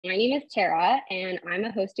my name is Tara, and I'm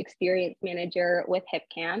a host experience manager with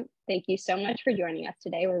Hipcamp. Thank you so much for joining us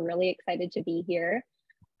today. We're really excited to be here.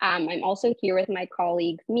 I'm also here with my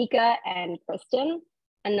colleagues, Micha and Kristen,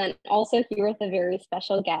 and then also here with a very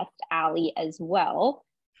special guest, Ali, as well.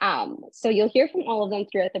 So you'll hear from all of them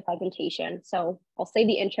throughout the presentation. So I'll say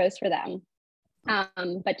the intros for them.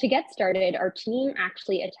 But to get started, our team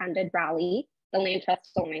actually attended Rally, the Land Trust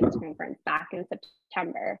Alliance Conference, back in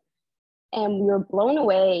September. And we were blown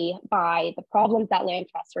away by the problems that land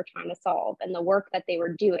trusts were trying to solve and the work that they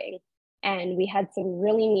were doing. And we had some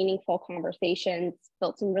really meaningful conversations,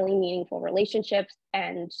 built some really meaningful relationships,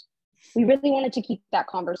 and we really wanted to keep that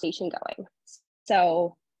conversation going.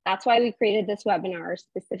 So that's why we created this webinar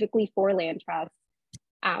specifically for land trusts.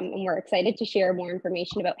 And we're excited to share more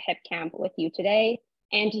information about Hipcamp with you today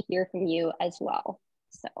and to hear from you as well.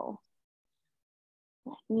 So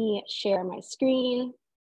let me share my screen.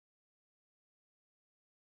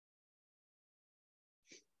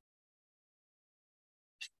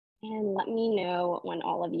 And let me know when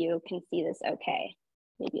all of you can see this okay.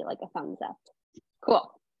 Maybe like a thumbs up. Cool.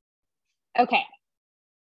 Okay.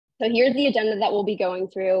 So here's the agenda that we'll be going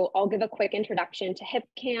through. I'll give a quick introduction to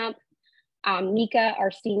Hipcamp. Micha,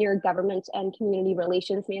 our Senior Government and Community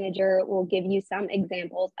Relations Manager, will give you some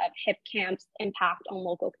examples of Hipcamp's impact on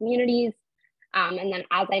local communities. And then,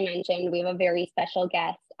 as I mentioned, we have a very special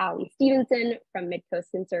guest, Ali Stevenson from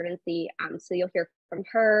Midcoast Conservancy. So you'll hear from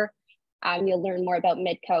her. You'll learn more about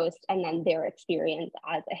Midcoast and then their experience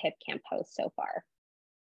as a Hipcamp host so far.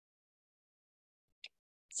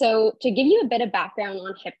 So to give you a bit of background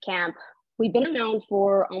on Hipcamp, we've been around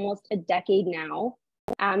for almost a decade now.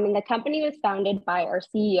 And the company was founded by our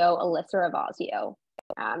CEO, Caravaggio.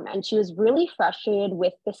 And she was really frustrated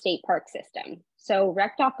with the state park system. So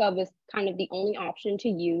rec.gov was kind of the only option to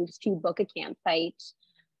use to book a campsite.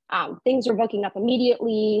 Things were booking up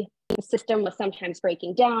immediately. The system was sometimes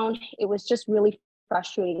breaking down. It was just really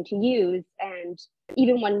frustrating to use. And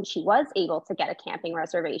even when she was able to get a camping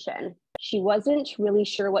reservation, she wasn't really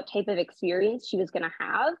sure what type of experience she was going to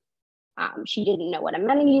have. She didn't know what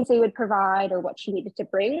amenities they would provide or what she needed to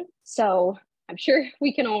bring. So I'm sure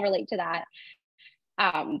we can all relate to that.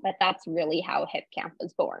 But that's really how Hipcamp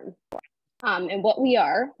was born. And what we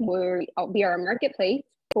are a marketplace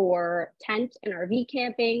for tent and RV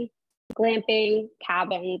camping, glamping,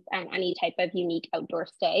 cabins, and any type of unique outdoor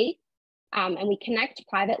stay. And we connect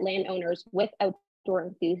private landowners with outdoor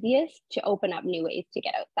enthusiasts to open up new ways to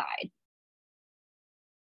get outside.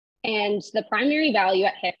 And the primary value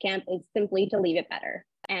at Hipcamp is simply to leave it better.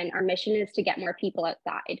 And our mission is to get more people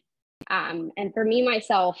outside. And for me,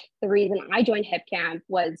 myself, the reason I joined Hipcamp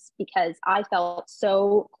was because I felt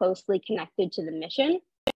so closely connected to the mission.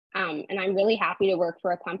 And I'm really happy to work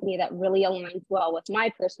for a company that really aligns well with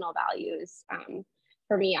my personal values.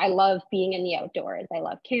 For me, I love being in the outdoors. I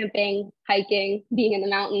love camping, hiking, being in the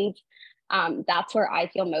mountains. That's where I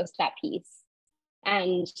feel most at peace.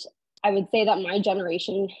 And I would say that my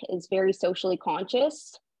generation is very socially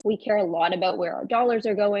conscious. We care a lot about where our dollars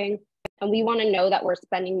are going, and we want to know that we're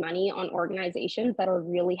spending money on organizations that are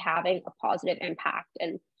really having a positive impact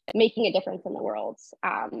and making a difference in the world.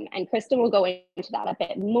 And Kristen will go into that a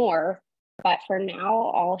bit more, but for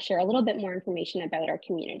now, I'll share a little bit more information about our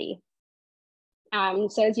community.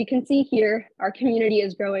 So as you can see here, our community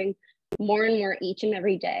is growing more and more each and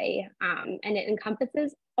every day, and it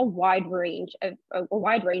encompasses a wide range of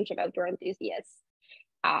outdoor enthusiasts.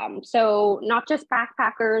 So not just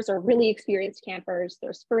backpackers or really experienced campers,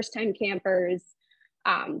 there's first-time campers,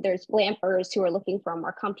 there's glampers who are looking for a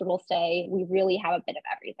more comfortable stay. We really have a bit of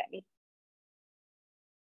everything.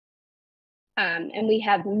 And we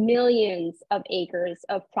have millions of acres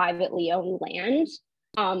of privately owned land.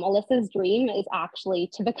 Alyssa's dream is actually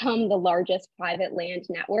to become the largest private land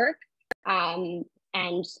network.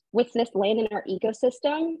 And with this land in our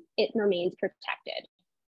ecosystem, it remains protected.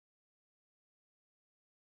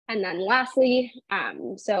 And then lastly,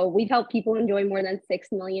 so we've helped people enjoy more than 6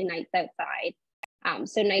 million nights outside.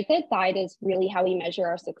 So nights outside is really how we measure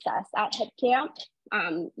our success at Hipcamp.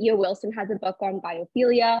 E.O. Wilson has a book on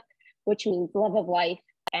biophilia, which means love of life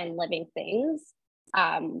and living things.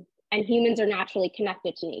 And humans are naturally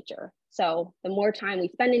connected to nature. So the more time we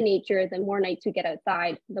spend in nature, the more nights we get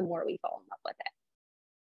outside, the more we fall in love with it.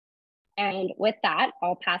 And with that,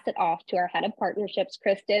 I'll pass it off to our head of partnerships,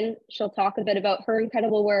 Kristen. She'll talk a bit about her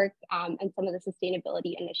incredible work and some of the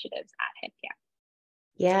sustainability initiatives at Hipcamp.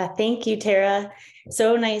 Yeah, thank you, Tara.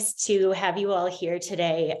 So nice to have you all here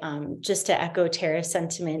today. Just to echo Tara's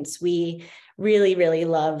sentiments, we really, really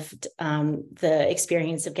loved the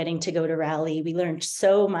experience of getting to go to Raleigh. We learned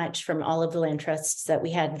so much from all of the land trusts that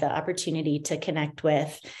we had the opportunity to connect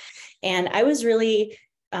with. And I was really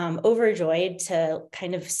overjoyed to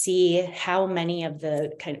kind of see how many of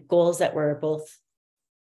the kind of goals that we're both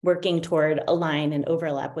working toward align and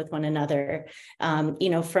overlap with one another.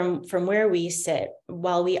 From where we sit,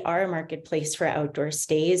 while we are a marketplace for outdoor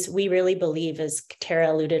stays, we really believe, as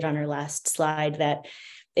Tara alluded on her last slide, that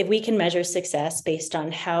if we can measure success based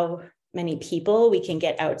on how many people we can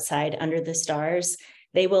get outside under the stars,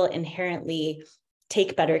 they will inherently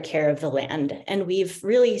take better care of the land. And we've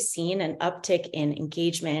really seen an uptick in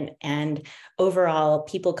engagement and overall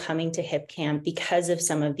people coming to Hipcamp because of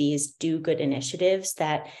some of these do good initiatives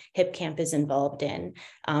that Hipcamp is involved in.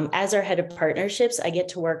 As our head of partnerships, I get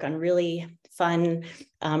to work on really fun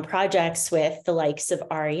projects with the likes of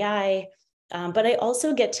REI, but I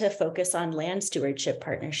also get to focus on land stewardship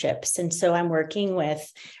partnerships. And so I'm working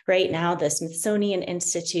with right now the Smithsonian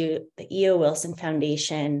Institute, the E.O. Wilson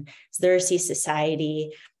Foundation, Xerces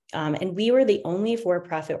Society, and we were the only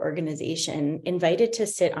for-profit organization invited to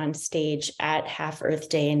sit on stage at Half Earth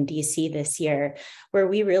Day in DC this year, where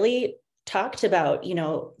we really talked about,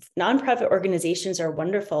 nonprofit organizations are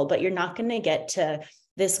wonderful, but you're not going to get to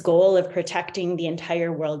this goal of protecting the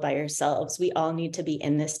entire world by yourselves. We all need to be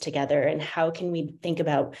in this together. And how can we think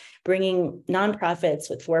about bringing nonprofits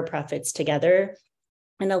with for-profits together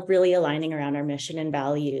and really aligning around our mission and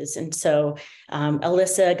values? And so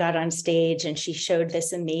Alyssa got on stage and she showed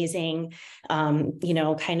this amazing,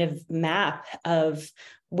 kind of map of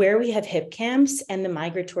where we have hip camps and the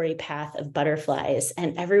migratory path of butterflies.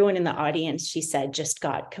 And everyone in the audience, she said, just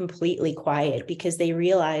got completely quiet because they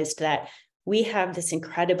realized that we have this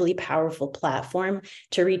incredibly powerful platform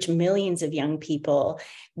to reach millions of young people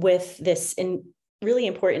with this really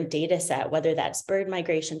important data set, whether that's bird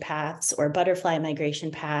migration paths or butterfly migration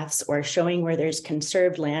paths, or showing where there's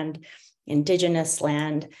conserved land, indigenous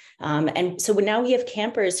land. And so now we have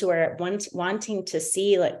campers who are wanting to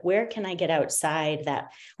see, like, where can I get outside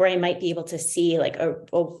where I might be able to see like a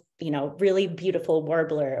really beautiful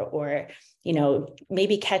warbler, or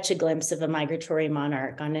maybe catch a glimpse of a migratory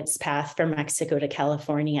monarch on its path from Mexico to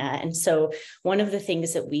California. And so one of the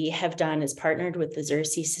things that we have done is partnered with the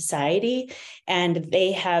Xerces Society, and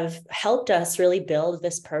they have helped us really build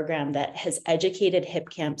this program that has educated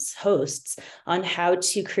Hipcamp's hosts on how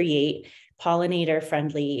to create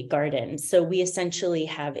pollinator-friendly gardens. So we essentially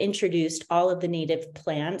have introduced all of the native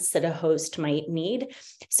plants that a host might need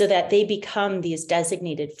so that they become these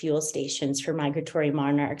designated fuel stations for migratory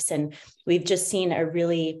monarchs. And we've just seen a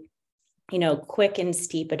really quick and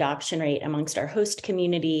steep adoption rate amongst our host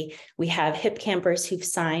community. We have hip campers who've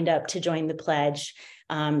signed up to join the pledge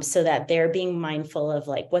so that they're being mindful of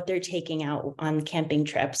like what they're taking out on camping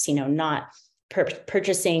trips, not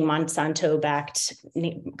purchasing Monsanto-backed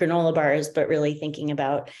granola bars, but really thinking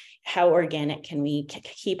about how organic can we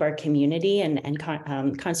keep our community and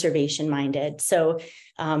conservation-minded. So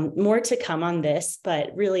more to come on this,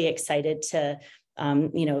 but really excited to,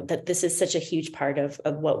 that this is such a huge part of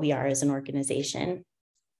what we are as an organization.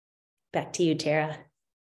 Back to you, Tara.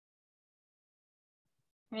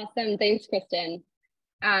 Awesome. Thanks, Kristen.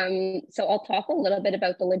 So I'll talk a little bit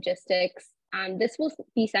about the logistics. This will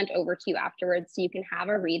be sent over to you afterwards so you can have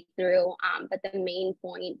a read through. But the main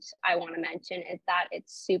point I want to mention is that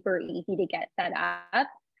it's super easy to get set up.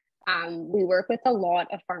 We work with a lot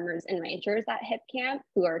of farmers and ranchers at Hipcamp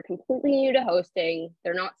who are completely new to hosting.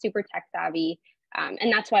 They're not super tech savvy,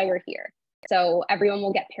 and that's why we're here. So everyone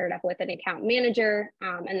will get paired up with an account manager,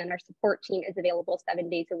 and then our support team is available 7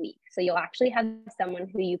 days a week. So you'll actually have someone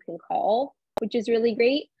who you can call, which is really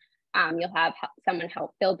great. You'll have someone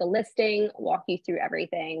help build the listing, walk you through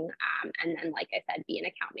everything, and then, like I said, be an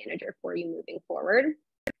account manager for you moving forward.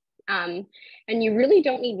 And you really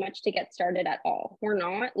don't need much to get started at all. We're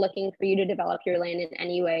not looking for you to develop your land in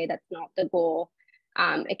any way. That's not the goal.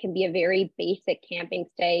 It can be a very basic camping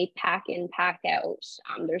stay, pack in, pack out.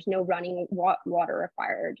 There's no running water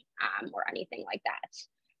required or anything like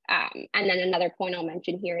that. And then another point I'll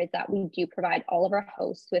mention here is that we do provide all of our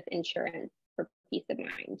hosts with insurance for peace of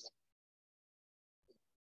mind.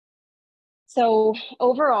 So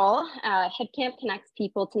overall, Hipcamp connects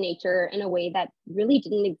people to nature in a way that really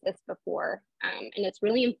didn't exist before. And it's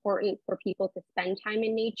really important for people to spend time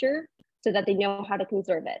in nature so that they know how to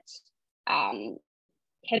conserve it.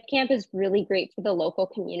 Hipcamp is really great for the local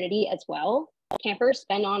community as well. Campers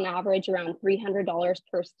spend on average around $300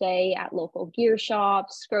 per stay at local gear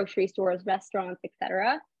shops, grocery stores, restaurants,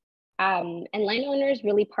 etc. And landowners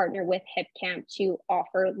really partner with Hipcamp to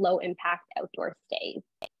offer low impact outdoor stays.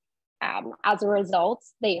 As a result,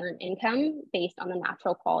 they earn income based on the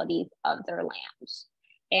natural qualities of their land.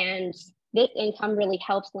 And this income really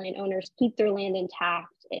helps landowners keep their land intact.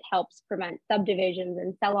 It helps prevent subdivisions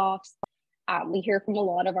and sell-offs. We hear from a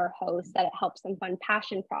lot of our hosts that it helps them fund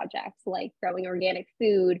passion projects like growing organic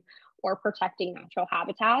food or protecting natural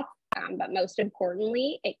habitats. But most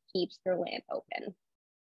importantly, it keeps their land open.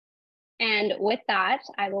 And with that,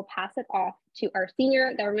 I will pass it off to our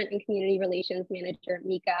Senior Government and Community Relations Manager,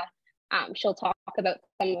 Micha. She'll talk about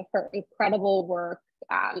some of her incredible work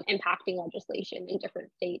impacting legislation in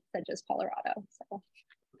different states such as Colorado. So.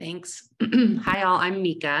 Thanks. Hi, all. I'm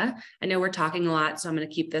Micha. I know we're talking a lot, so I'm going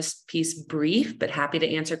to keep this piece brief, but happy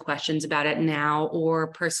to answer questions about it now or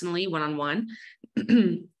personally one-on-one.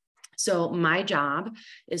 So my job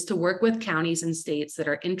is to work with counties and states that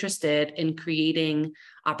are interested in creating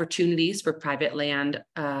opportunities for private land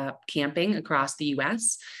camping across the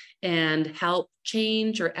U.S. and help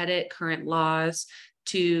change or edit current laws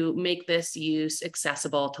to make this use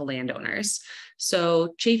accessible to landowners.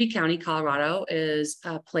 So Chaffee County, Colorado is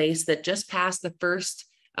a place that just passed the first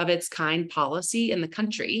of its kind policy in the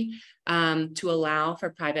country to allow for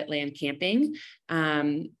private land camping.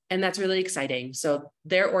 And that's really exciting. So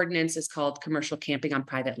their ordinance is called commercial camping on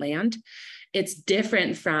private land. It's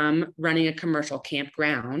different from running a commercial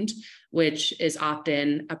campground, which is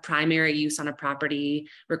often a primary use on a property,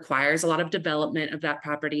 requires a lot of development of that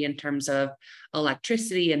property in terms of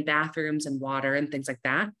electricity and bathrooms and water and things like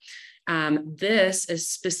that. This is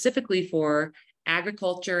specifically for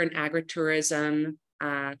agriculture and agritourism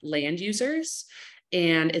land users,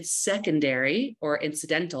 and it's secondary or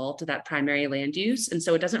incidental to that primary land use. And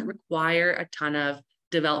so it doesn't require a ton of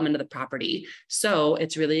development of the property. So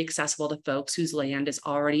it's really accessible to folks whose land is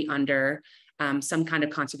already under some kind of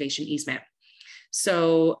conservation easement.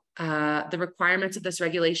 So the requirements of this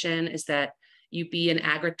regulation is that you be an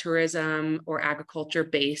agritourism or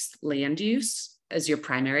agriculture-based land use as your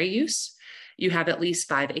primary use. You have at least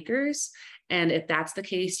 5 acres. And if that's the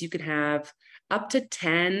case, you could have up to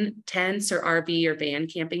 10 tents or RV or van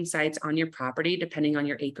camping sites on your property, depending on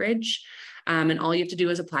your acreage. And all you have to do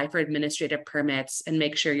is apply for administrative permits and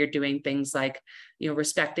make sure you're doing things like,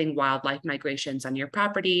 respecting wildlife migrations on your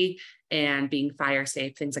property and being fire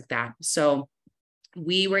safe, things like that. So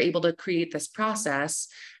we were able to create this process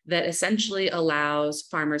that essentially allows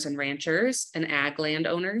farmers and ranchers and ag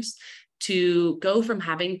landowners to go from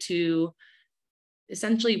having to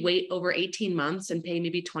essentially wait over 18 months and pay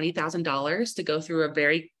maybe $20,000 to go through a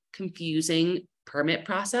very confusing permit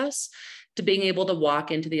process to being able to walk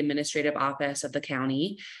into the administrative office of the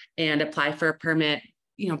county and apply for a permit,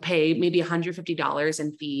 pay maybe $150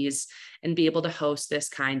 in fees and be able to host this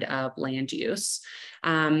kind of land use.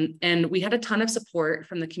 And we had a ton of support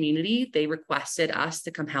from the community. They requested us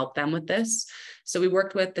to come help them with this. So we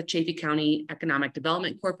worked with the Chaffee County Economic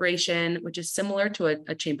Development Corporation, which is similar to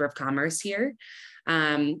a Chamber of Commerce here.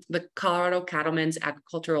 The Colorado Cattlemen's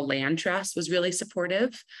Agricultural Land Trust was really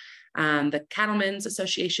supportive. The Cattlemen's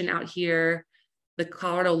Association out here, the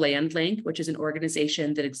Colorado Land Link, which is an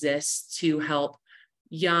organization that exists to help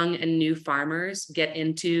young and new farmers get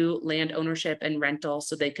into land ownership and rental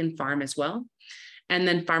so they can farm as well. And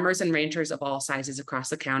then farmers and ranchers of all sizes across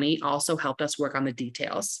the county also helped us work on the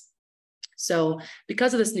details. So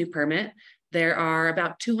because of this new permit, there are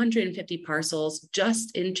about 250 parcels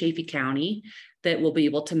just in Chaffee County that will be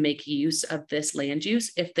able to make use of this land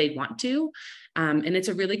use if they want to. And it's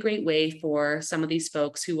a really great way for some of these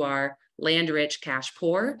folks who are land rich, cash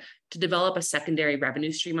poor, to develop a secondary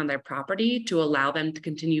revenue stream on their property to allow them to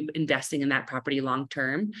continue investing in that property long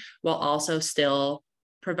term, while also still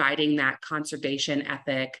providing that conservation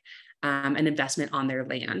ethic and investment on their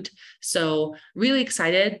land. So really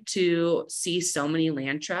excited to see so many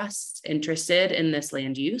land trusts interested in this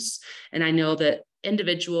land use. And I know that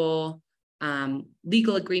individual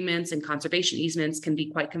legal agreements and conservation easements can be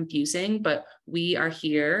quite confusing, but we are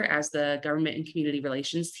here as the government and community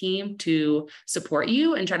relations team to support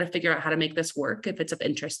you and try to figure out how to make this work if it's of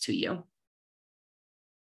interest to you.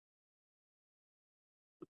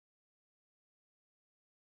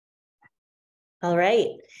 All right.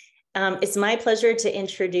 It's my pleasure to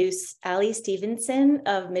introduce Ali Stevenson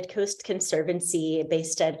of Midcoast Conservancy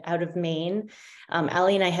based out of Maine.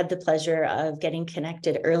 Ali and I had the pleasure of getting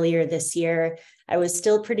connected earlier this year. I was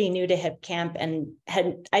still pretty new to Hipcamp and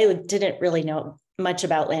I didn't really know much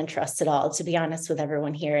about land trusts at all, to be honest with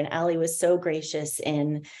everyone here. And Ali was so gracious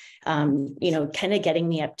in, kind of getting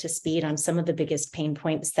me up to speed on some of the biggest pain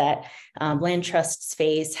points that land trusts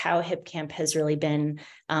face, how Hipcamp has really been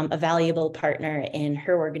a valuable partner in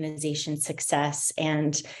her organization's success,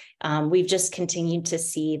 and we've just continued to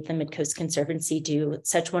see the Midcoast Conservancy do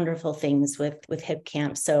such wonderful things with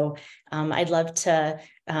Hipcamp. So I'd love to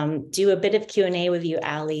do a bit of Q&A with you,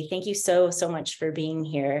 Ali. Thank you so much for being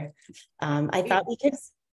here. I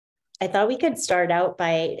thought we could start out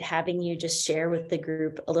by having you just share with the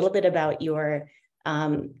group a little bit about your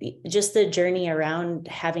just the journey around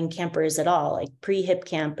having campers at all, like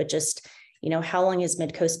pre-Hipcamp, but just, how long has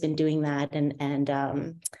Midcoast been doing that? And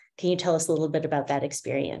can you tell us a little bit about that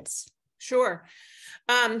experience? Sure.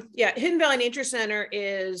 Yeah, Hidden Valley Nature Center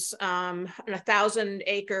is an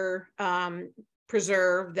 1,000-acre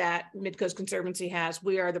preserve that Midcoast Conservancy has.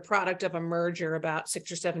 We are the product of a merger about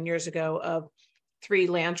 6 or 7 years ago of 3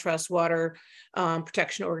 land trust water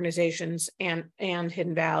protection organizations and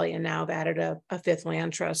Hidden Valley, and now I've added a 5th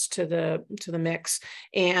land trust to the mix.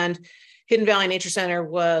 And Hidden Valley Nature Center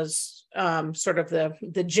was sort of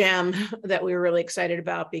the gem that we were really excited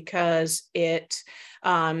about, because it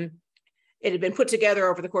had been put together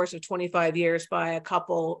over the course of 25 years by a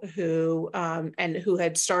couple who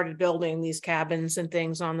had started building these cabins and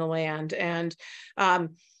things on the land. And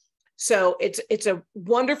so it's a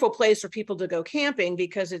wonderful place for people to go camping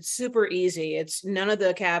because it's super easy. It's none of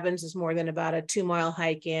the cabins is more than about a 2-mile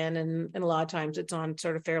hike in, and a lot of times it's on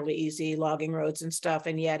sort of fairly easy logging roads and stuff.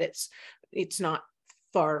 And yet it's not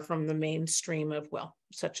far from the mainstream of, well,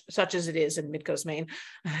 such as it is in Midcoast, Maine.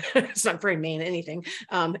 It's not very Maine anything,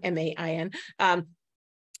 MAIN.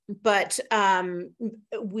 But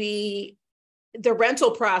the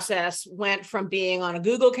rental process went from being on a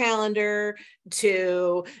Google Calendar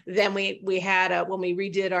to then we had when we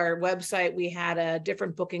redid our website, we had a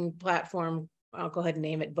different booking platform. I'll go ahead and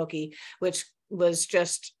name it Bookie, which was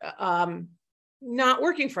just not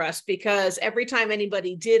working for us, because every time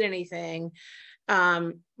anybody did anything,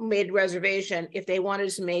 made a reservation, if they wanted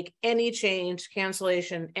to make any change,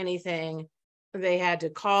 cancellation, anything, they had to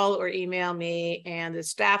call or email me, and the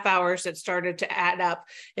staff hours that started to add up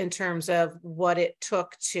in terms of what it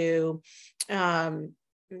took to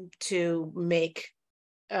make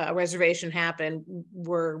a reservation happen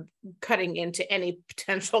were cutting into any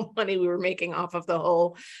potential money we were making off of the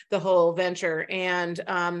whole venture. And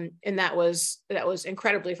that was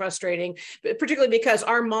incredibly frustrating, but particularly because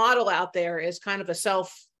our model out there is kind of a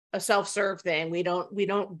self-serve thing. We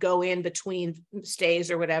don't go in between stays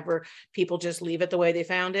or whatever. People just leave it the way they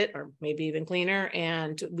found it, or maybe even cleaner.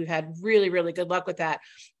 And we've had really, really good luck with that.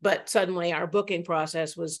 But suddenly our booking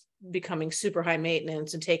process was becoming super high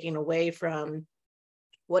maintenance and taking away from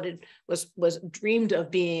what it was dreamed of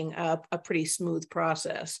being a pretty smooth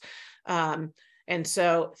process. And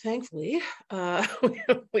so thankfully,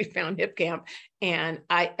 we found Hipcamp. And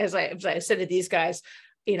as I said to these guys,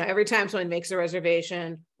 every time someone makes a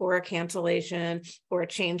reservation or a cancellation or a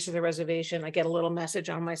change to the reservation, I get a little message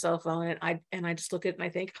on my cell phone, and I just look at it and I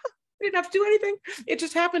think, I didn't have to do anything. It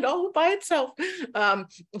just happened all by itself.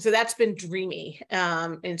 So that's been dreamy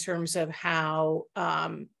in terms of how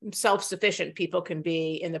self-sufficient people can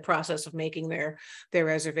be in the process of making their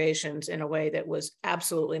reservations in a way that was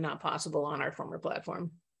absolutely not possible on our former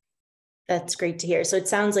platform. That's great to hear. So it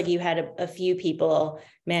sounds like you had a few people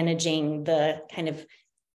managing the kind of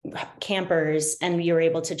campers, and you were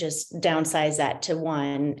able to just downsize that to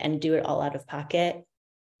one and do it all out of pocket.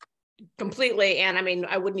 Completely. And I mean,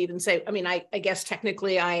 I wouldn't even say, I guess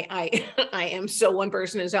technically I am still one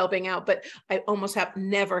person who's helping out, but I almost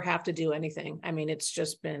never have to do anything. I mean, it's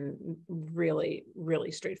just been really,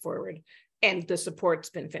 really straightforward. And the support's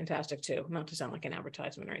been fantastic too. Not to sound like an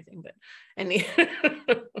advertisement or anything, but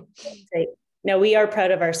Great. No, we are proud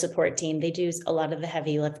of our support team. They do a lot of the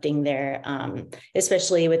heavy lifting there,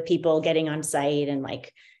 especially with people getting on site and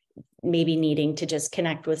like maybe needing to just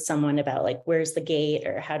connect with someone about like, where's the gate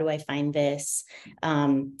or how do I find this?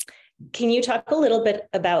 Can you talk a little bit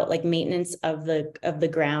about like maintenance of the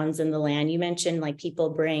grounds and the land? You mentioned like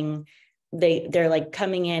people they're like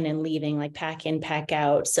coming in and leaving, like pack in, pack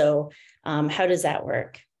out. So how does that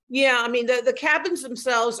work? Yeah, I mean, the cabins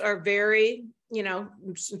themselves are very,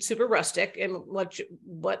 super rustic. And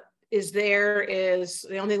what is there is,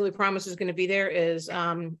 the only thing we promise is going to be there is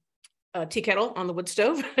a tea kettle on the wood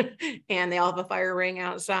stove, and they all have a fire ring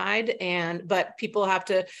outside. But people we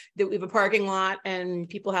have a parking lot, and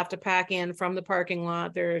people have to pack in from the parking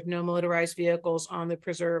lot. There's no motorized vehicles on the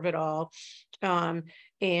preserve at all.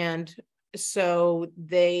 And so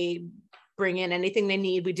they bring in anything they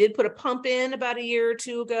need. We did put a pump in about a year or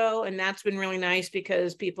two ago, and that's been really nice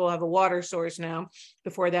because people have a water source now.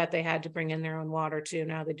 Before that, they had to bring in their own water too.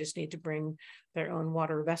 Now they just need to bring their own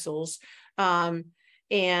water vessels.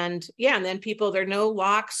 And yeah, and then people, there are no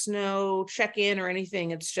locks, no check-in or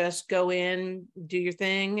anything. It's just go in, do your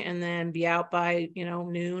thing, and then be out by,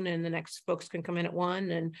 noon, and the next folks can come in at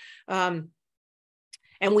 1.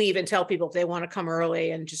 And we even tell people if they want to come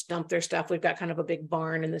early and just dump their stuff, we've got kind of a big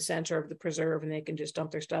barn in the center of the preserve, and they can just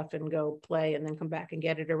dump their stuff and go play and then come back and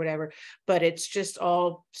get it or whatever. But it's just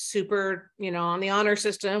all super, on the honor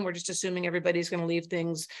system. We're just assuming everybody's going to leave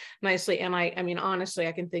things nicely. And I mean, honestly,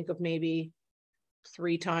 I can think of maybe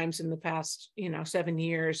 3 times in the past, 7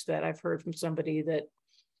 years that I've heard from somebody that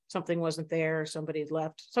something wasn't there, somebody had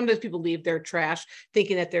left. Sometimes people leave their trash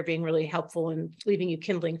thinking that they're being really helpful and leaving you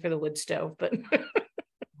kindling for the wood stove, but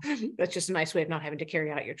that's just a nice way of not having to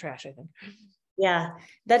carry out your trash, I think. Yeah,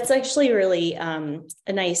 that's actually really a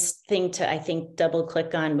nice thing to, I think, double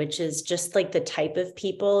click on, which is just like the type of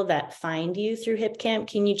people that find you through Hipcamp.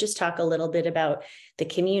 Can you just talk a little bit about the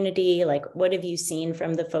community? Like, what have you seen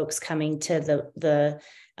from the folks coming to the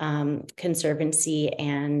Conservancy,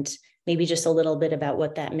 and maybe just a little bit about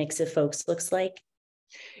what that mix of folks looks like?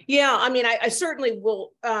 Yeah, I mean, I certainly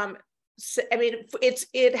will.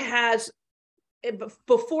 It has.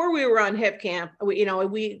 Before we were on Hipcamp,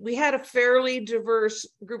 we had a fairly diverse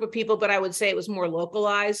group of people, but I would say it was more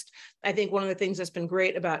localized. I think one of the things that's been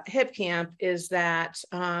great about Hipcamp is that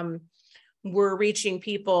we're reaching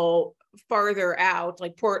people farther out.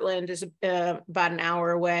 Like Portland is about an hour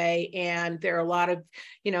away, and there are a lot of,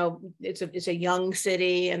 it's a young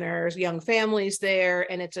city, and there's young families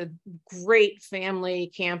there, and it's a great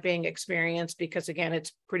family camping experience because, again,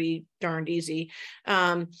 it's pretty darned easy.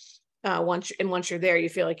 Once you're there, you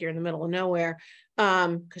feel like you're in the middle of nowhere,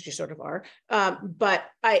 because you sort of are. But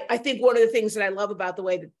I think one of the things that I love about the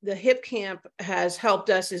way that the Hipcamp has helped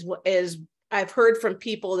us is I've heard from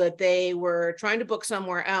people that they were trying to book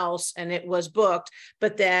somewhere else and it was booked,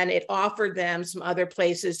 but then it offered them some other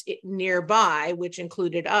places nearby, which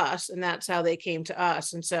included us, and that's how they came to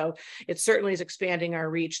us. And so it certainly is expanding our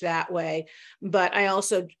reach that way. But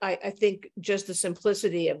I think just the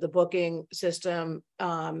simplicity of the booking system,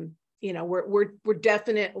 we're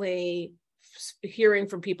definitely hearing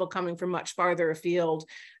from people coming from much farther afield,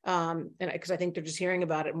 and because I think they're just hearing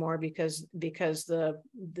about it more because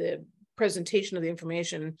the presentation of the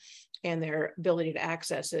information and their ability to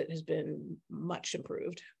access it has been much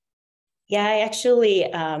improved. Yeah, I actually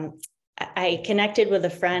I connected with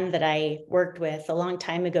a friend that I worked with a long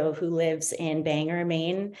time ago who lives in Bangor,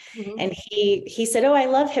 Maine. Mm-hmm. And he said, "Oh, I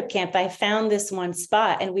love Hipcamp. I found this one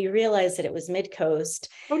spot." And we realized that it was Midcoast.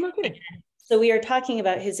 Oh, no kidding. So we were talking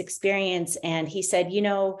about his experience, and he said,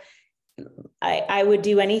 I would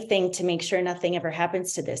do anything to make sure nothing ever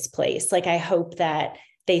happens to this place. Like, I hope that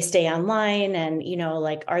they stay online, and,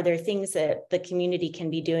 are there things that the community can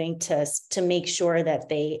be doing to make sure that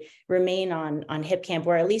they remain on Hipcamp,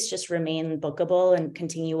 or at least just remain bookable and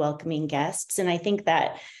continue welcoming guests? And I think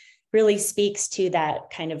that really speaks to that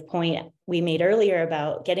kind of point we made earlier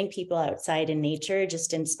about getting people outside in nature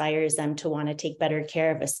just inspires them to want to take better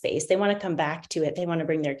care of a space. They want to come back to it. They want to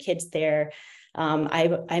bring their kids there.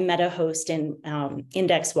 I met a host in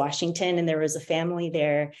Index, Washington, and there was a family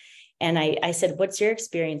there. And I said, "What's your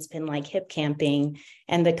experience been like hip camping?"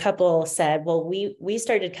 And the couple said, "Well, we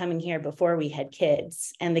started coming here before we had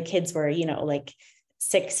kids, and the kids were, like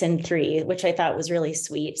 6 and 3, which I thought was really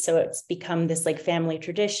sweet. So it's become this like family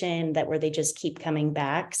tradition where they just keep coming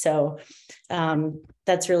back. So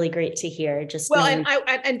that's really great to hear. And just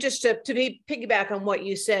to piggyback on what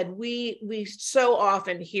you said, we so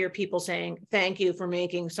often hear people saying, "Thank you for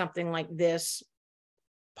making something like this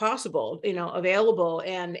possible, available."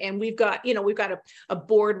 And we've got a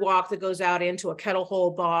boardwalk that goes out into a kettle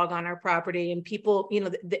hole bog on our property, and people,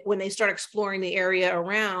 when they start exploring the area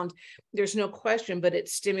around, there's no question, but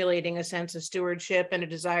it's stimulating a sense of stewardship and a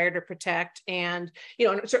desire to protect. And,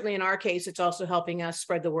 certainly in our case, it's also helping us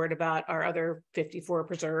spread the word about our other 54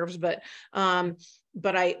 preserves. But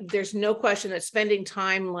there's no question that spending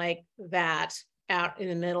time like that out in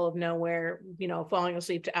the middle of nowhere, falling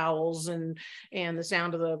asleep to owls and the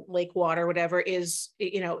sound of the lake water, whatever, is,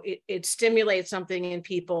 it stimulates something in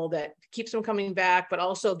people that keeps them coming back, but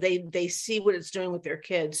also they see what it's doing with their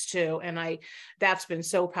kids too. And that's been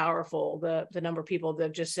so powerful. The number of people that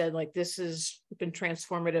have just said, like, this has been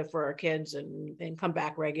transformative for our kids and come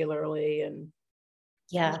back regularly. And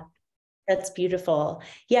yeah. That's beautiful.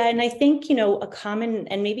 Yeah. And I think, a common,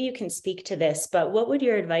 and maybe you can speak to this, but what would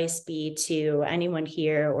your advice be to anyone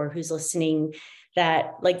here or who's listening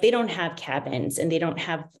that they don't have cabins and they don't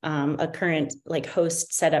have a current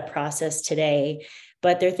host setup process today,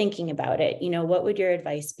 but they're thinking about it? What would your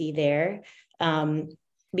advice be there?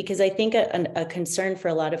 because I think a concern for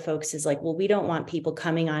a lot of folks is like, well, we don't want people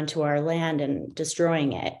coming onto our land and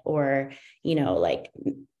destroying it, or, you know, like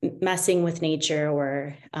messing with nature,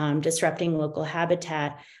 or disrupting local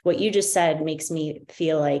habitat. What you just said makes me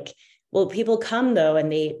feel like, well, people come though,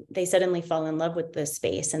 and they suddenly fall in love with this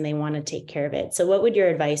space and they want to take care of it. So what would your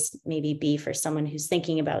advice maybe be for someone who's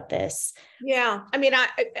thinking about this? Yeah, I mean,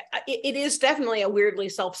 it is definitely a weirdly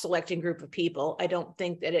self-selecting group of people. I don't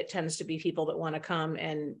think that it tends to be people that want to come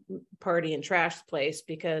and party and trash the place,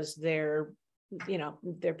 because they're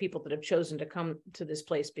people that have chosen to come to this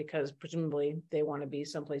place because presumably they want to be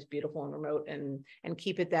someplace beautiful and remote and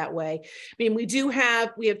keep it that way. I mean, we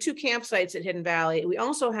have 2 campsites at Hidden Valley. We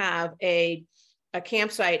also have a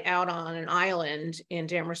campsite out on an island in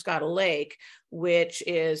Damascotta Lake, which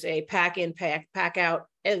is a pack in, pack out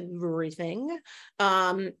everything.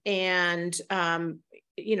 That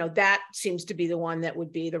seems to be the one that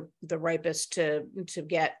would be the ripest to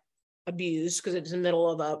get abused, because it's in the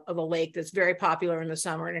middle of a lake that's very popular in the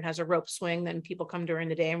summer, and it has a rope swing. Then people come during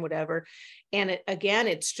the day and whatever. And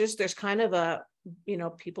it's just, there's kind of a,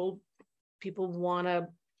 people want to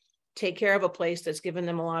take care of a place that's given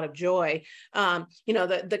them a lot of joy.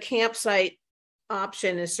 The campsite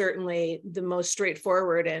option is certainly the most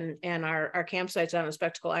straightforward, and our campsites on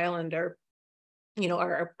Spectacle Island are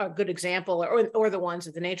a good example, or the ones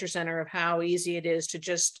at the Nature Center, of how easy it is to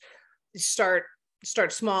just start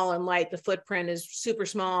small and light. The footprint is super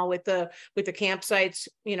small with the campsites.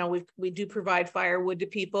 We do provide firewood to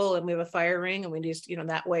people, and we have a fire ring, and we just,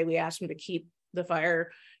 that way we ask them to keep the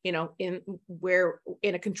fire, in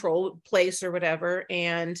a controlled place or whatever.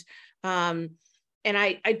 And I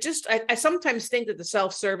sometimes think that the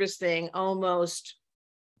self-service thing almost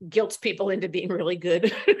guilts people into being really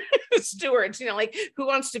good stewards. Like, who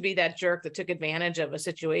wants to be that jerk that took advantage of a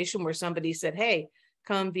situation where somebody said, hey,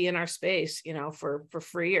 come be in our space, for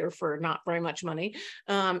free or for not very much money.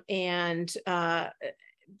 So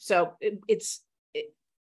it's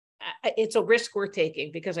a risk we're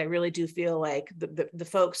taking, because I really do feel like the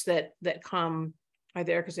folks that come are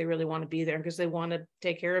there because they really want to be there, because they want to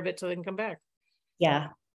take care of it so they can come back. Yeah,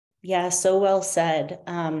 so well said.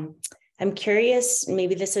 I'm curious,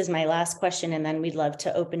 maybe this is my last question, and then we'd love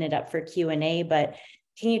to open it up for Q&A, but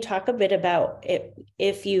can you talk a bit about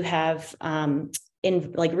if you have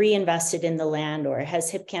reinvested in the land, or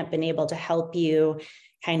has Hipcamp been able to help you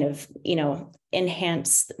kind of,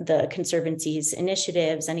 enhance the Conservancy's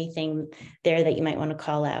initiatives? Anything there that you might want to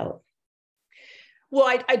call out?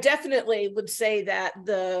 Well, I definitely would say that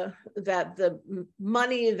the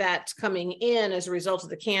money that's coming in as a result of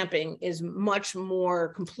the camping is much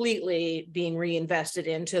more completely being reinvested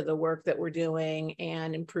into the work that we're doing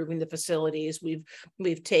and improving the facilities.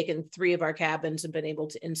 We've taken 3 of our cabins and been able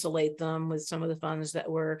to insulate them with some of the funds that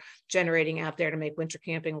we're generating out there to make winter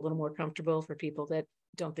camping a little more comfortable for people that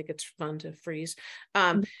don't think it's fun to freeze.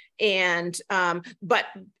 But in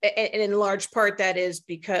large part, that is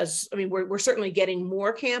because, we're certainly getting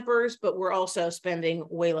more campers, but we're also spending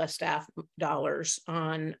way less staff dollars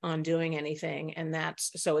on doing anything. And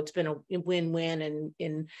so it's been a win-win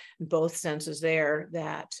in both senses there,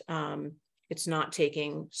 that it's not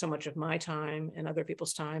taking so much of my time and other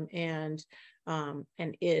people's time, and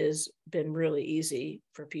is been really easy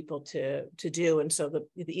for people to do. And so the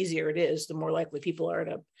easier it is, the more likely people are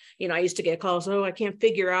to, I used to get calls, oh, I can't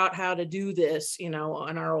figure out how to do this,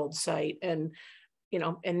 on our old site. And,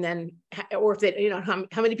 and then, or if they,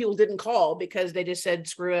 how many people didn't call because they just said,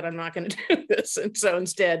 screw it, I'm not going to do this. And so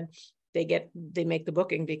instead they make the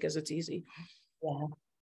booking because it's easy. Yeah,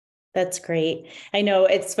 that's great. I know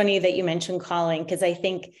it's funny that you mentioned calling, because I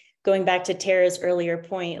think going back to Tara's earlier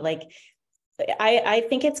point, I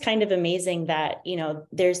think it's kind of amazing that,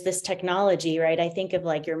 there's this technology, right? I think of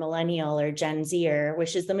your millennial or Gen Zer,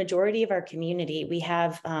 which is the majority of our community. We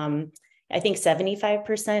have, I think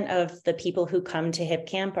 75% of the people who come to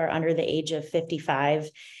Hipcamp are under the age of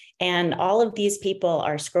 55. And all of these people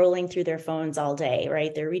are scrolling through their phones all day,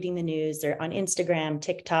 right? They're reading the news, they're on Instagram,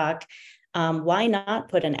 TikTok. Why not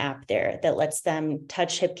put an app there that lets them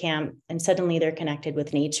touch Hipcamp and suddenly they're connected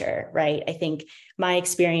with nature, right? I think my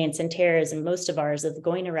experience and Tara's and most of ours of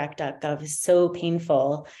going to rec.gov is so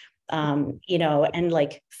painful, and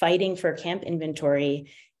fighting for camp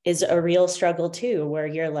inventory is a real struggle too, where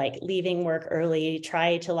you're leaving work early,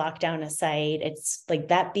 try to lock down a site. It's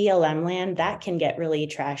that BLM land that can get really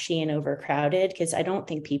trashy and overcrowded, because I don't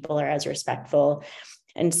think people are as respectful.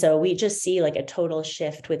 And so we just see a total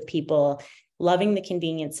shift with people loving the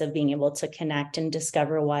convenience of being able to connect and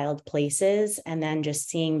discover wild places, and then just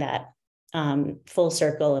seeing that full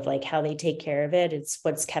circle of how they take care of it. It's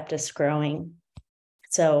what's kept us growing.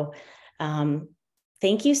 So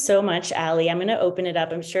Thank you so much, Allie. I'm going to open it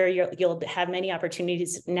up. I'm sure you'll have many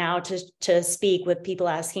opportunities now to speak with people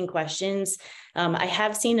asking questions. I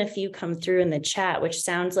have seen a few come through in the chat, which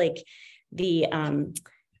sounds like the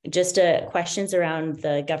questions around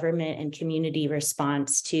the government and community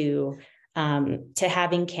response to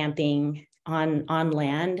having camping on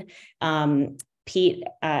land. Pete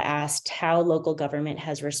asked how local government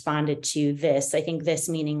has responded to this. I think this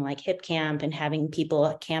meaning like Hipcamp and having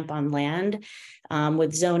people camp on land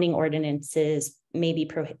with zoning ordinances maybe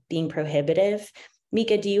being prohibitive.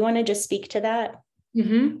 Micha, do you want to just speak to that?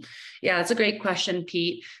 Mm-hmm. Yeah, that's a great question,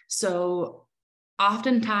 Pete. So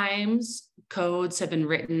oftentimes codes have been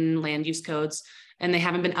written, land use codes, and they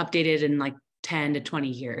haven't been updated in like 10 to 20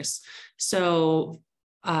 years. So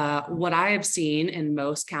what I have seen in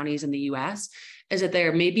most counties in the US is that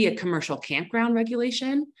there may be a commercial campground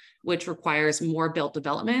regulation, which requires more built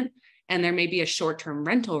development. And there may be a short-term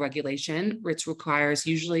rental regulation, which requires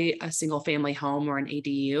usually a single family home or an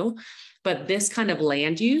ADU. But this kind of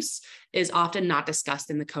land use is often not discussed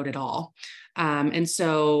in the code at all. And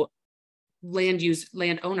so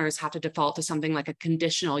landowners have to default to something like a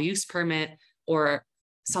conditional use permit or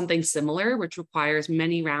something similar, which requires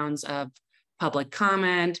many rounds of public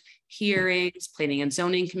comment, hearings, planning and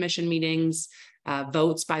zoning commission meetings,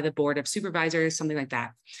 votes by the board of supervisors, something like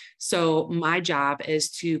that. So my job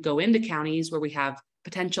is to go into counties where we have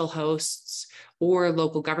potential hosts or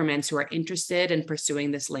local governments who are interested in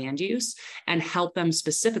pursuing this land use and help them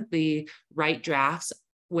specifically write drafts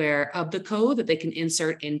of the code that they can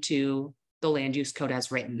insert into the land use code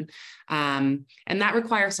as written. And that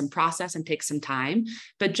requires some process and takes some time.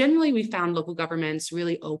 But generally, we found local governments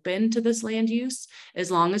really open to this land use as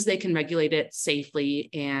long as they can regulate it safely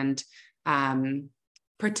and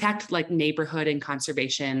protect like neighborhood and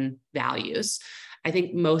conservation values. I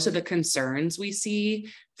think most of the concerns we see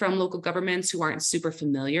from local governments who aren't super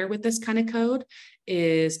familiar with this kind of code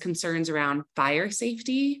is concerns around fire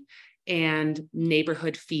safety and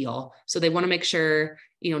neighborhood feel. So they want to make sure,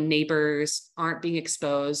 neighbors aren't being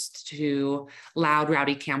exposed to loud,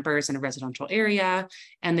 rowdy campers in a residential area.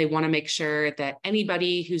 And they want to make sure that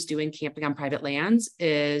anybody who's doing camping on private lands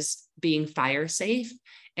is being fire safe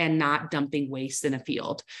and not dumping waste in a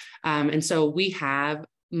field. And so we have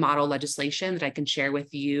model legislation that I can share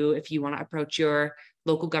with you if you want to approach your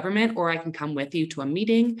local government, or I can come with you to a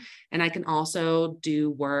meeting. And I can also do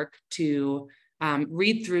work to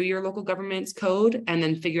read through your local government's code and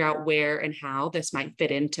then figure out where and how this might fit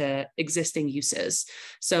into existing uses.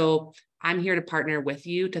 So I'm here to partner with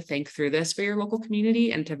you to think through this for your local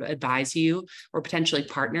community and to advise you or potentially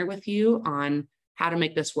partner with you on how to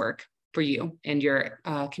make this work for you and your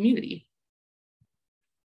community.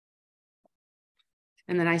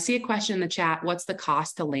 And then I see a question in the chat, what's the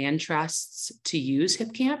cost to land trusts to use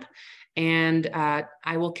Hipcamp? And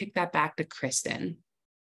I will kick that back to Kristen.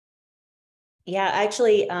 Yeah,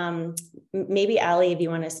 actually, maybe Allie, if you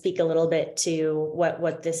want to speak a little bit to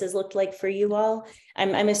what this has looked like for you all.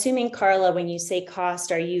 I'm assuming, Carla, when you say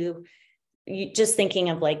cost, are you just thinking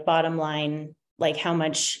of like bottom line, like how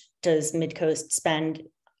much does Midcoast spend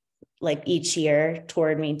like each year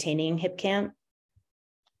toward maintaining Hipcamp?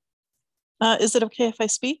 Is it okay if I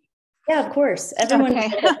speak? Yeah, of course.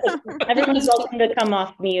 Everyone's welcome to come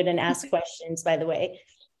off mute and ask questions, by the way.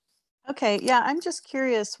 Okay, yeah, I'm just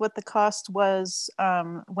curious what the cost was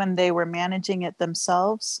when they were managing it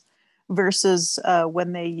themselves versus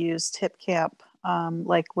when they used Hipcamp.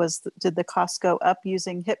 Did the cost go up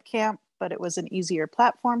using Hipcamp, but it was an easier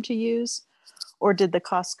platform to use? Or did the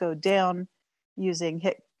cost go down using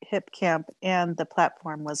Hipcamp and the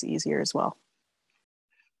platform was easier as well?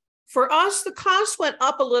 For us, the cost went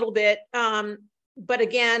up a little bit, but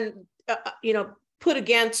again, put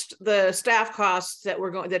against the staff costs that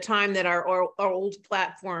were the time that our old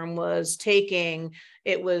platform was taking,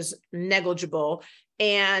 it was negligible.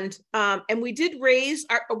 And we did raise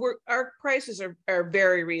our prices are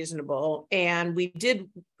very reasonable, and we did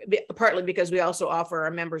partly because we also offer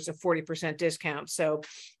our members a 40% discount, so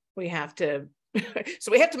we have to.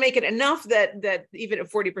 So we have to make it enough that even at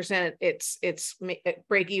 40%, it's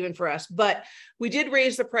break even for us. But we did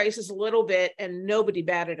raise the prices a little bit, and nobody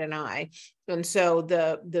batted an eye. And so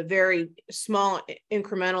the very small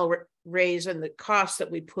incremental raise and the costs that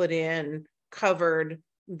we put in covered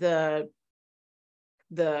the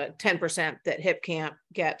 10% that Hipcamp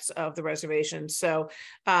gets of the reservation. So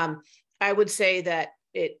I would say that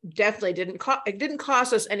it definitely didn't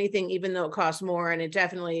cost us anything, even though it costs more, and it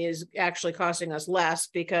definitely is actually costing us less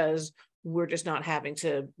because we're not having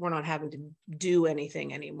to do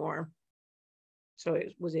anything anymore. So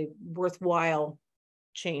it was a worthwhile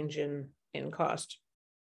change in cost.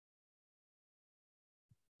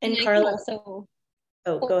 And I Carla, also,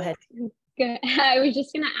 go ahead. I was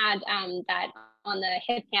just going to add that on the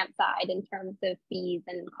Hipcamp side, in terms of fees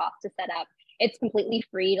and cost to set up, it's completely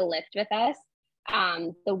free to list with us.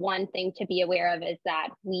 The one thing to be aware of is that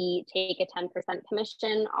we take a 10%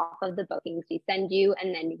 commission off of the bookings we send you,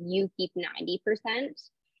 and then you keep 90%.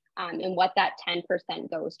 And what that 10%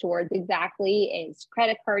 goes towards exactly is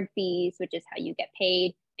credit card fees, which is how you get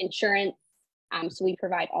paid, insurance. So we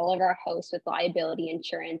provide all of our hosts with liability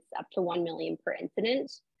insurance up to $1 million per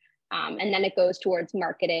incident. And then it goes towards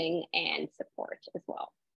marketing and support as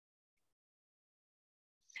well.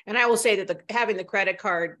 And I will say that having the credit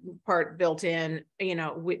card part built in,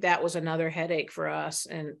 that was another headache for us,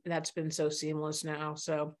 and that's been so seamless now.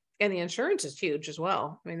 So, and the insurance is huge as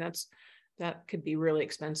well. I mean, that could be really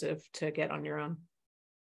expensive to get on your own.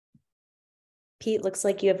 Pete, looks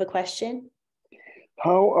like you have a question.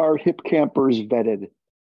 How are Hipcampers vetted?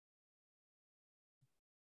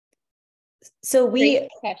 So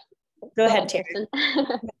go ahead, Terry.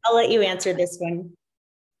 I'll let you answer this one.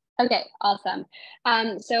 Okay, awesome.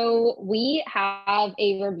 So we have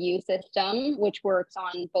a review system which works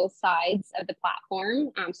on both sides of the platform.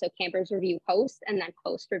 So campers review hosts, and then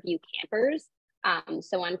hosts review campers.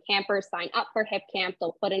 So when campers sign up for Hipcamp,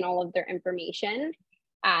 they'll put in all of their information.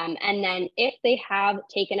 And then if they have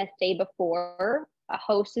taken a stay before, a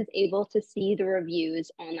host is able to see the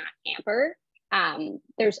reviews on that camper.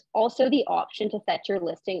 There's also the option to set your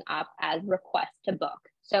listing up as request to book.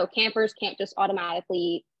 So campers can't just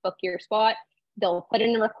automatically book your spot. They'll put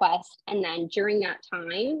in a request, and then during that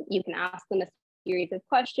time, you can ask them a series of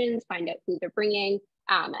questions, find out who they're bringing,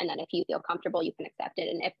 and then if you feel comfortable, you can accept it.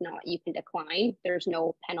 And if not, you can decline. There's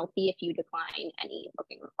no penalty if you decline any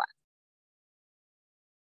booking request.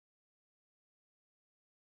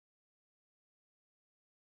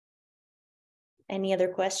 Any other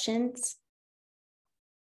questions?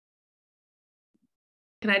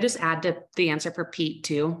 Can I just add to the answer for Pete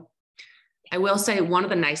too? I will say one of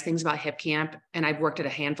the nice things about Hipcamp, and I've worked at a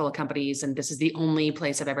handful of companies, and this is the only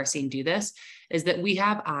place I've ever seen do this, is that we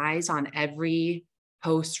have eyes on every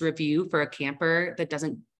post review for a camper that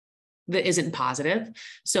isn't positive.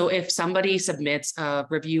 So if somebody submits a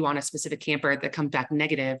review on a specific camper that comes back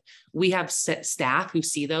negative, we have staff who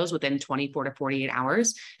see those within 24 to 48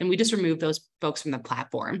 hours, and we just remove those folks from the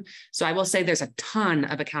platform. So I will say there's a ton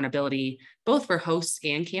of accountability, both for hosts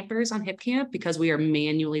and campers on Hipcamp, because we are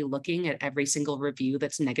manually looking at every single review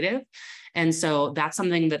that's negative. And so that's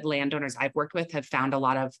something that landowners I've worked with have found a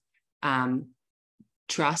lot of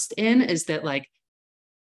trust in, is that like,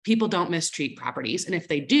 people don't mistreat properties. And if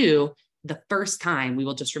they do, the first time we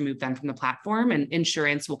will just remove them from the platform, and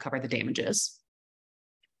insurance will cover the damages.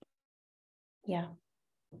 Yeah.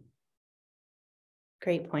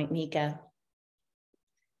 Great point, Micha.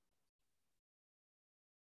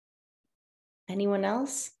 Anyone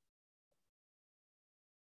else?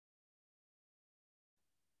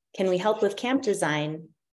 Can we help with camp design?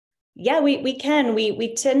 Yeah, we can.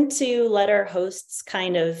 We tend to let our hosts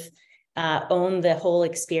kind of own the whole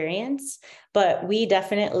experience, but we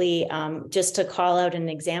definitely, just to call out an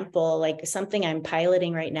example, like something I'm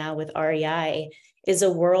piloting right now with REI is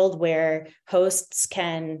a world where hosts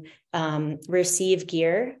can receive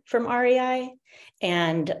gear from REI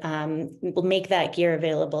and we'll make that gear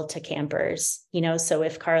available to campers. So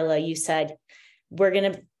if Carla, you said, we're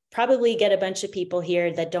going to probably get a bunch of people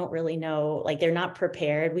here that don't really know, like they're not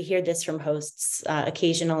prepared. We hear this from hosts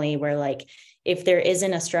occasionally, where like, if there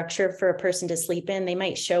isn't a structure for a person to sleep in, they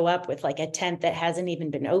might show up with like a tent that hasn't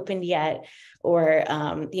even been opened yet, or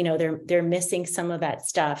they're missing some of that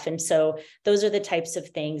stuff. And so those are the types of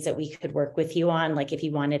things that we could work with you on, like if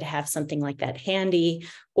you wanted to have something like that handy,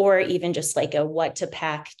 or even just like a what to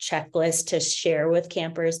pack checklist to share with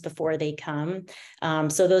campers before they come.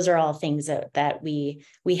 So those are all things that we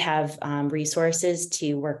have resources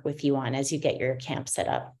to work with you on as you get your camp set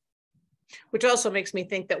up. Which also makes me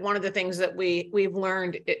think that one of the things that we've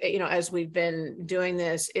learned, as we've been doing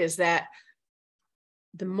this, is that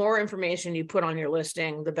the more information you put on your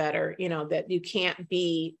listing, the better, that you can't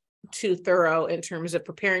be too thorough in terms of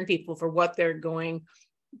preparing people for what they're going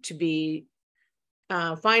to be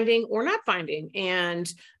finding or not finding. And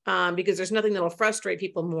because there's nothing that'll frustrate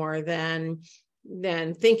people more than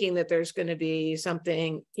thinking that there's going to be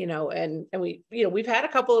something, and we've had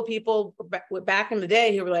a couple of people back in the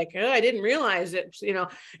day who were like, oh, I didn't realize it,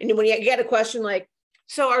 and when you get a question like,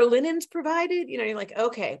 so are linens provided? You're like,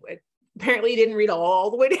 okay, apparently you didn't read all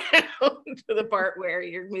the way down to the part where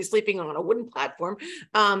you're going to be sleeping on a wooden platform.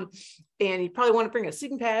 And you probably want to bring a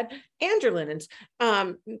sleeping pad and your linens.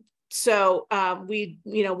 So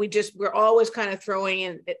we're always kind of throwing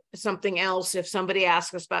in something else if somebody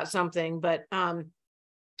asks us about something, but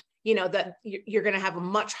that you're going to have a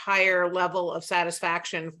much higher level of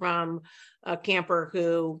satisfaction from a camper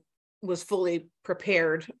who was fully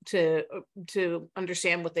prepared to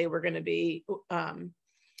understand what they were going to be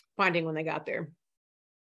finding when they got there.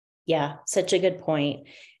 Yeah, such a good point.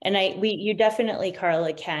 And you definitely,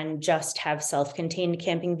 Carla, can just have self-contained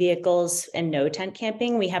camping vehicles and no tent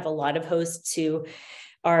camping. We have a lot of hosts who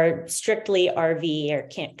are strictly RV or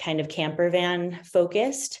kind of camper van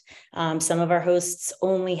focused. Some of our hosts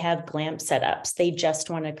only have glamp setups. They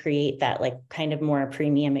just want to create that like kind of more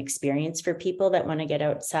premium experience for people that want to get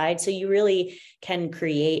outside. So you really can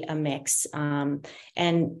create a mix. And,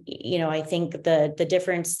 I think the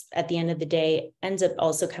difference at the end of the day ends up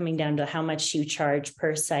also coming down to how much you charge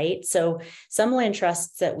per site. So some land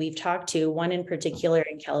trusts that we've talked to, one in particular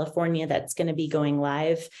in California that's going to be going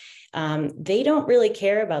live, they don't really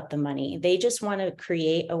care about the money. They just want to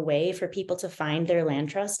create a way for people to find their land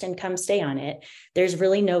trust and come stay on it. There's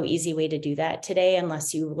really no easy way to do that today,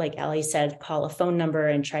 unless you, like Ali said, call a phone number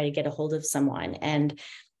and try to get a hold of someone. And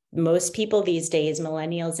most people these days,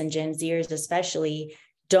 millennials and Gen Zers especially,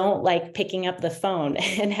 don't like picking up the phone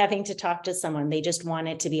and having to talk to someone. They just want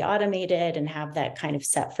it to be automated and have that kind of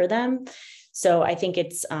set for them. So I think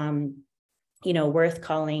it's, worth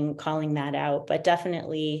calling that out, but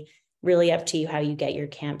definitely really up to you how you get your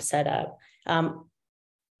camp set up.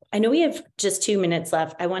 I know we have just 2 minutes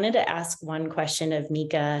left. I wanted to ask one question of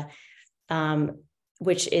Micha,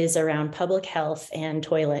 which is around public health and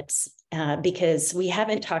toilets, because we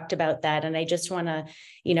haven't talked about that. And I just want to,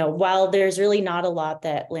 while there's really not a lot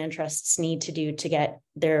that land trusts need to do to get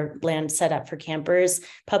their land set up for campers,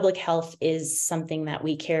 public health is something that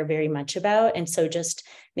we care very much about. And so just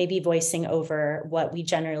maybe voicing over what we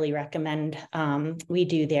generally recommend we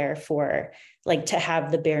do there for like to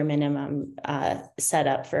have the bare minimum set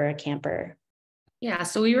up for a camper. Yeah,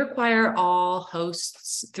 so we require all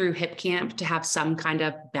hosts through Hipcamp to have some kind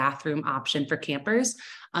of bathroom option for campers,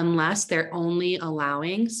 unless they're only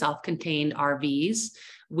allowing self-contained RVs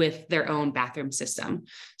with their own bathroom system.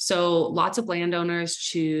 So lots of landowners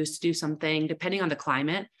choose to do something, depending on the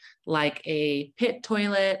climate, like a pit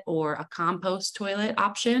toilet or a compost toilet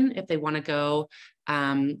option if they want to go,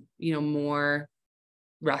 more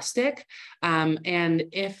rustic. And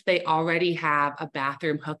if they already have a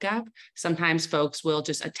bathroom hookup, sometimes folks will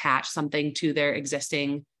just attach something to their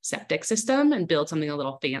existing septic system and build something a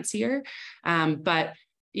little fancier. But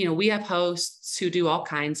we have hosts who do all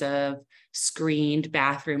kinds of screened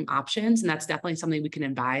bathroom options, and that's definitely something we can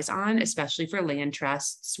advise on, especially for land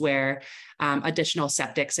trusts where additional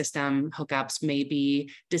septic system hookups may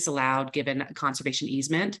be disallowed given a conservation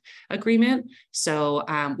easement agreement. So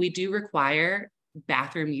we do require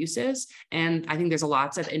bathroom uses, and I think there's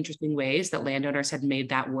lots of interesting ways that landowners have made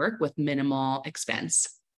that work with minimal expense.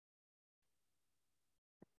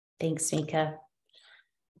 Thanks, Micha.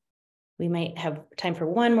 We might have time for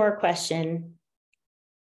one more question.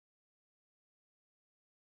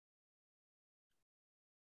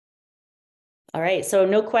 All right, so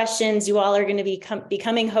no questions. You all are going to be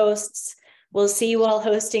becoming hosts. We'll see you all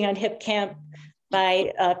hosting on Hipcamp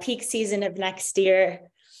by peak season of next year.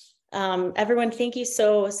 Everyone, thank you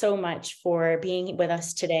so much for being with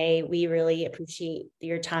us today. We really appreciate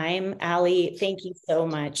your time. Ali, thank you so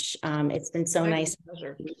much. It's been so nice.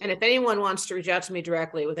 Pleasure. And if anyone wants to reach out to me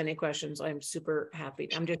directly with any questions, I'm super happy.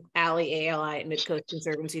 I'm just Ali, ALI at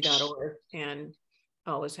midcoastconservancy.org, and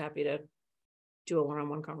always happy to do a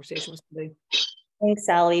one-on-one conversation with somebody. Thanks,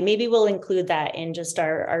 Ali. Maybe we'll include that in just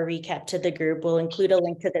our recap to the group. We'll include a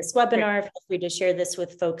link to this webinar. Feel free to share this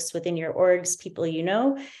with folks within your orgs, people you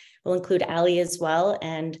know. We'll include Ali as well.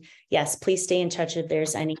 And yes, please stay in touch if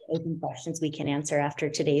there's any open questions we can answer after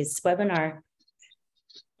today's webinar.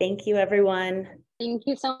 Thank you, everyone. Thank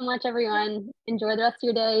you so much, everyone. Enjoy the rest of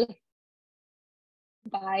your day.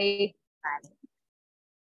 Bye. Bye.